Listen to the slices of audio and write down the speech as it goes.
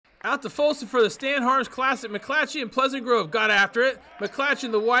Out to Folsom for the Stan Harms Classic. McClatchy and Pleasant Grove got after it. McClatchy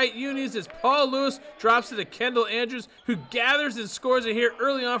in the white unis as Paul Lewis drops it to Kendall Andrews, who gathers and scores it here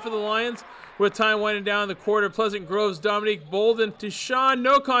early on for the Lions. With time winding down the quarter, Pleasant Grove's Domonique Bolden to Sean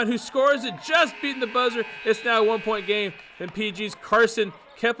NOCON, who scores it, just beating the buzzer. It's now a 1-point game. Then PG's Carson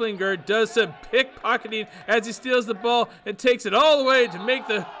KEPLINGER does some pickpocketing as he steals the ball and takes it all the way to make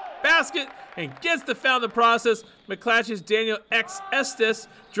the basket and gets the foul in the process. McClatchy's Daniel ECKS-ESTES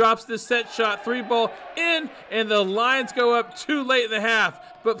drops the set shot 3-ball in, and the Lions go up too late in the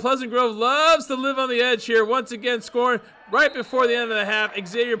half. But Pleasant Grove loves to live on the edge here, once again scoring right before the end of the half.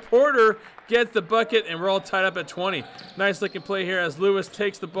 Xavier Porter gets the bucket, and we're all tied up at 20. Nice looking play here as Lewis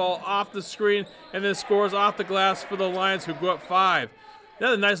takes the ball off the screen and then scores off the glass for the Lions, who go up 5.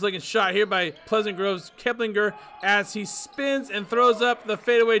 Another nice looking shot here by Pleasant Grove's KEPLINGER as he spins and throws up the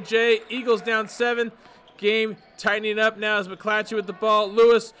fadeaway J. Eagles down 7. Game tightening up now as McClatchy with the ball.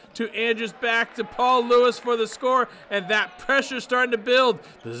 Lewis to Andrews, back to Paul Lewis for the score, and that pressure starting to build.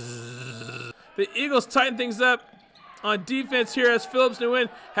 The Eagles tighten things up on defense here as Phillips Nguyen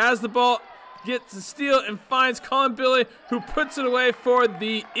has the ball, gets the steal and finds Colin Billy, who puts it away for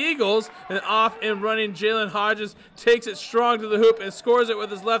the Eagles. And off and running, Jalen Hodges takes it strong to the hoop and scores it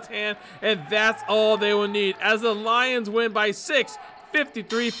with his left hand, and that's all they will need as the Lions win by 6,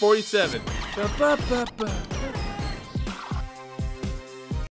 53-47.